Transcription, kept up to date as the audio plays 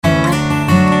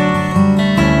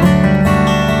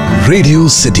Radio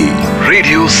city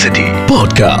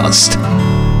podcast.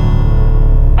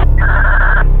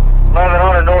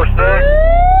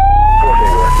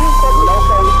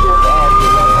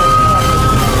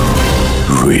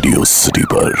 Radio city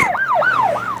पर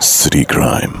city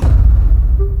crime.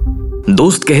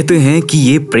 दोस्त कहते हैं कि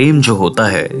ये प्रेम जो होता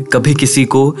है कभी किसी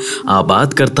को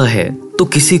आबाद करता है तो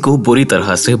किसी को बुरी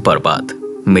तरह से बर्बाद।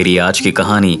 मेरी आज की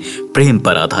कहानी प्रेम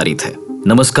पर आधारित है।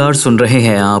 नमस्कार, सुन रहे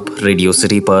हैं आप रेडियो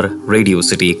सिटी पर रेडियो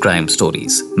सिटी क्राइम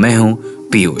स्टोरीज। मैं हूं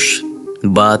पीयूष।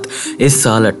 बात इस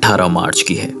साल 18 मार्च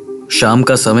की है। शाम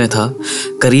का समय था,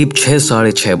 करीब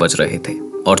 6-6:30 बज रहे थे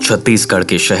और छत्तीसगढ़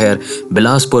के शहर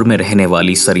बिलासपुर में रहने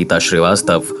वाली सरिता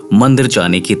श्रीवास्तव मंदिर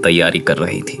जाने की तैयारी कर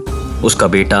रही थी। उसका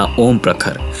बेटा ओम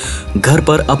प्रखर घर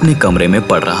पर अपने कमरे में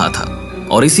पढ़ रहा था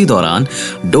और इसी दौरान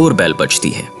डोर बेल बजती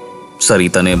है।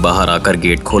 सरिता ने बाहर आकर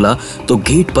गेट खोला तो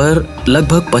गेट पर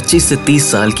लगभग 25 से 30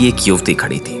 साल की एक युवती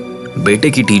खड़ी थी।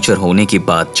 बेटे की टीचर होने की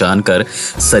बात जानकर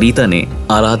सरिता ने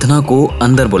आराधना को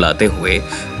अंदर बुलाते हुए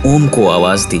ओम को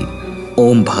आवाज दी।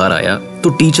 ओम बाहर आया तो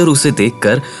टीचर उसे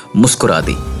देखकर मुस्कुरा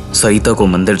दी। सरिता को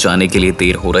मंदिर जाने के लिए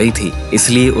देर हो रही थी,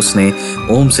 इसलिए उसने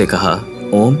ओम से कहा,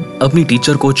 ओम, अपनी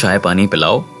टीचर को चाय पानी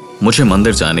पिलाओ, मुझे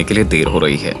मंदिर जाने के लिए देर हो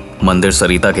रही है। मंदिर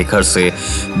सरिता के घर से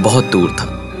बहुत दूर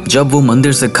था। जब वो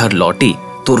मंदिर से घर लौटी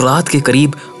तो रात के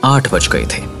करीब 8 बज गए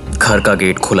थे। घर का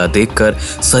गेट खुला देखकर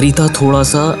सरिता थोड़ा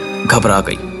सा घबरा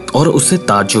गई और उससे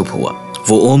ताज्जुब हुआ।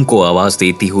 वो ओम को आवाज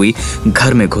देती हुई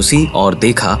घर में घुसी और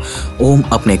देखा ओम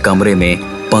अपने कमरे में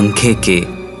पंखे के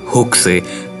हुक से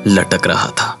लटक रहा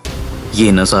था।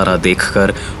 ये नजारा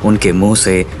देखकर उनके मुंह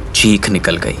से चीख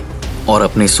निकल गई और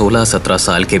अपने 16-17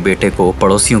 साल के बेटे को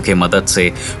पड़ोसियों के मदद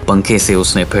से पंखे से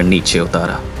उसने फिर नीचे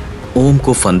उतारा। ओम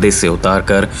को फंदे से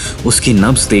उतारकर उसकी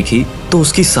नब्ज देखी तो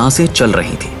उसकी सांसें चल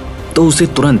रही थी, तो उसे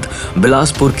तुरंत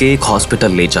बिलासपुर के एक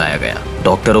हॉस्पिटल ले जाया गया।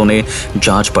 डॉक्टरों ने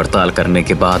जांच पड़ताल करने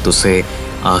के बाद उसे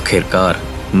आखिरकार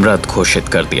मृत घोषित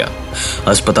कर दिया।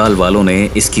 अस्पताल वालों ने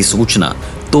इसकी सूचना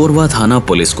तोरवा थाना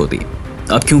पुलिस को दी।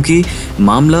 अब क्योंकि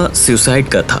मामला सुसाइड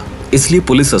का था, इसलिए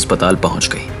पुलिस अस्पताल पहुंच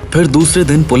गई। फिर दूसरे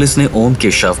दिन पुलिस ने ओम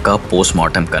के शव का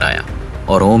पोस्टमार्टम कराया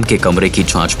और ओम के कमरे की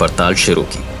जांच पड़ताल शुरू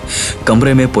की।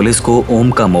 कमरे में पुलिस को ओम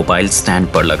का मोबाइल स्टैंड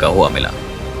पर लगा हुआ मिला।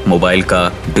 मोबाइल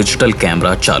का डिजिटल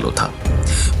कैमरा चालू था।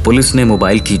 पुलिस ने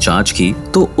मोबाइल की जांच की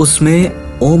तो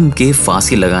उसमें ओम के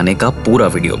फांसी लगाने का पूरा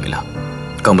वीडियो मिला।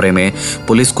 कमरे में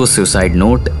पुलिस को सुसाइड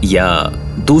नोट या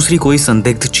दूसरी कोई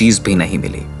संदिग्ध चीज भी नहीं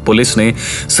मिली। पुलिस ने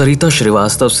सरिता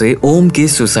श्रीवास्तव से ओम के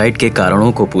सुसाइड के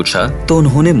कारणों को पूछा तो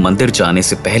उन्होंने मंदिर जाने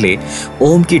से पहले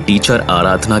ओम की टीचर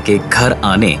आराधना के घर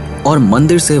आने और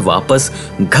मंदिर से वापस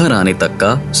घर आने तक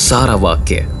का सारा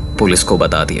वाक्य पुलिस को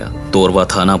बता दिया। तोरवा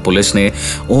थाना पुलिस ने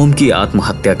ओम की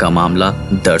आत्महत्या का मामला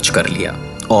दर्ज कर लिया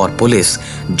और पुलिस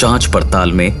जांच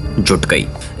पड़ताल में जुट गई।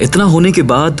 इतना होने के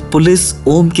बाद पुलिस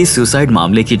ओम के सुसाइड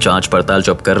मामले की जांच पड़ताल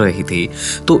जब कर रही थी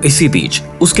तो इसी बीच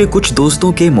उसके कुछ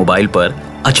दोस्तों के मोबाइल पर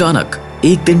अचानक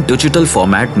एक दिन डिजिटल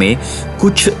फॉर्मेट में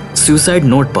कुछ सुसाइड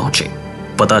नोट पहुंचे।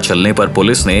 पता चलने पर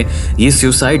पुलिस ने ये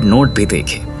सुसाइड नोट भी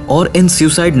देखे और इन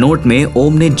सुसाइड नोट में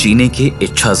ओम ने जीने की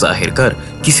इच्छा जाहिर कर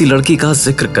किसी लड़की का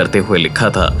जिक्र करते हुए लिखा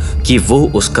था कि वो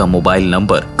उसका मोबाइल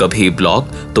नंबर कभी ब्लॉक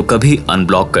तो कभी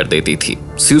अनब्लॉक कर देती थी।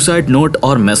 सुसाइड नोट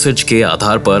और मैसेज के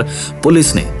आधार पर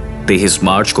पुलिस ने 23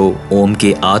 मार्च को ओम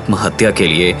की आत्महत्या के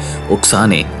लिए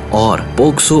उकसाने और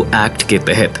पोक्सो एक्ट के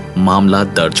तहत मामला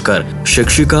दर्ज कर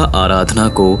शिक्षिका आराधना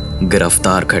को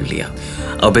गिरफ्तार कर लिया।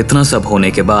 अब इतना सब होने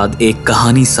के बाद एक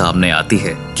कहानी सामने आती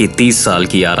है कि 30 साल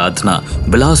की आराधना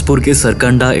बिलासपुर के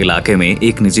सरकंडा इलाके में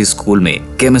एक निजी स्कूल में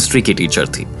केमिस्ट्री की टीचर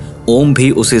थी। ओम भी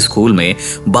उसी स्कूल में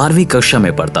 12वीं कक्षा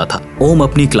में पढ़ता था। ओम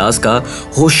अपनी क्लास का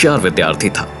होशियार विद्यार्थी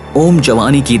था। ओम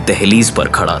जवानी की दहलीज पर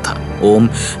खड़ा था। ओम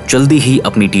जल्दी ही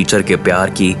अपनी टीचर के प्यार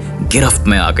की गिरफ्त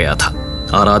में आ गया था।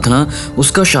 आराधना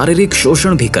उसका शारीरिक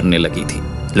शोषण भी करने लगी थी,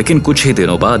 लेकिन कुछ ही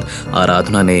दिनों बाद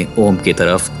आराधना ने ओम की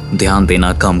तरफ ध्यान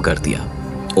देना कम कर दिया।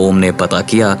 ओम ने पता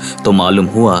किया तो मालूम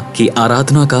हुआ कि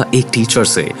आराधना का एक टीचर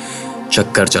से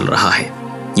चक्कर चल रहा है।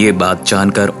 ये बात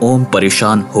जानकर ओम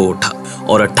परेशान हो उठा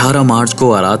और 18 मार्च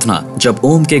को आराधना जब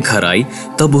ओम के घर आई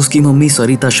तब उसकी मम्मी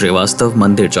सरिता श्रीवास्तव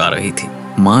मंदिर जा रही थी।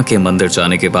 माँ के मंदिर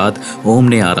जाने के बाद ओम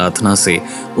ने आराधना से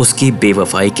उसकी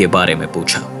बेवफाई के बारे में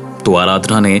पूछा तो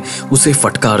आराधना ने उसे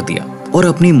फटकार दिया और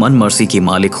अपनी मन मर्जी की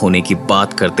मालिक होने की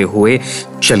बात करते हुए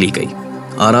चली गई।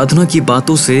 आराधना की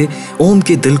बातों से ओम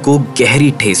के दिल को गहरी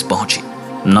ठेस पहुंची।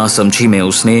 नासमझी में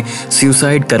उसने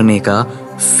सुसाइड करने का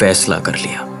फैसला कर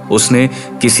लिया। उसने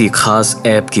किसी खास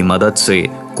ऐप की मदद से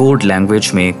कोड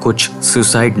लैंग्वेज में कुछ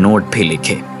सुसाइड नोट भी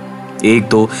लिखे।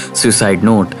 1-2 सुसाइड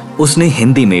नोट उसने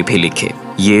हिंदी में भी लिखे।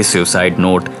 ये सुसाइड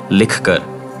नोट लिखकर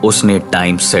उसने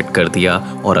टाइम सेट कर दिया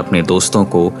और अपने दोस्तों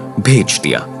को भेज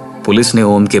दिया। पुलिस ने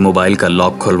ओम के मोबाइल का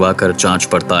लॉक खुलवा कर जांच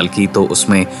पड़ताल की तो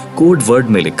उसमें कोड वर्ड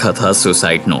में लिखा था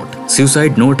सुसाइड नोट।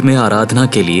 सुसाइड नोट में आराधना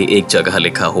के लिए एक जगह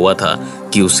लिखा हुआ था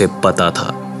कि उसे पता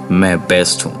था मैं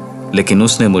बेस्ट हूँ, लेकिन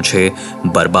उसने मुझे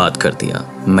बर्बाद कर दिया।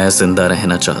 मैं जिंदा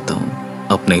रहना चाहता हूँ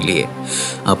अपने लिए,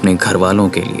 अपने घर वालों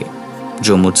के लिए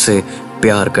जो मुझसे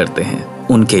प्यार करते हैं,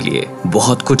 उनके लिए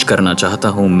बहुत कुछ करना चाहता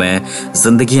हूँ। मैं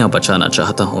जिंदगियां बचाना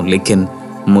चाहता हूँ, लेकिन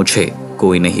मुझे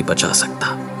कोई नहीं बचा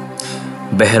सकता।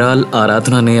 बहरहाल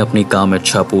आराधना ने अपनी काम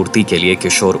इच्छा पूर्ति के लिए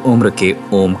किशोर उम्र के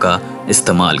ओम का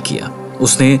इस्तेमाल किया।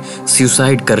 उसने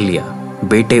सुसाइड कर लिया।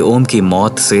 बेटे ओम की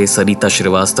मौत से सरिता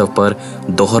श्रीवास्तव पर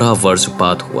दोहरा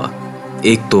वज्रपात हुआ।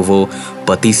 एक तो वो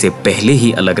पति से पहले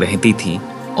ही अलग रहती थी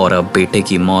और अब बेटे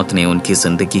की मौत ने उनकी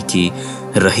जिंदगी की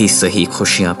रही सही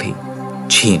खुशियां भी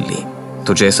छीन ली।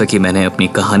 तो जैसा कि मैंने अपनी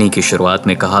कहानी की शुरुआत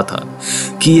में कहा था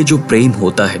कि ये जो प्रेम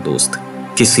होता है दोस्त,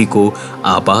 किसी को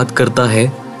आबाद करता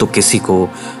है तो किसी को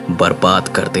बर्बाद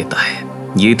कर देता है।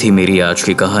 ये थी मेरी आज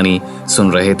की कहानी।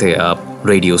 सुन रहे थे आप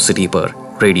रेडियो सिटी पर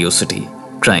रेडियो सिटी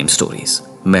क्राइम स्टोरीज।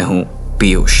 मैं हूं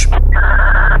पीयूष।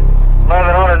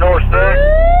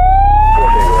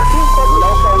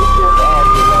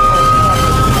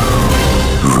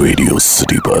 रेडियो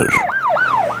सिटी पर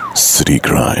सिटी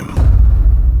क्राइम।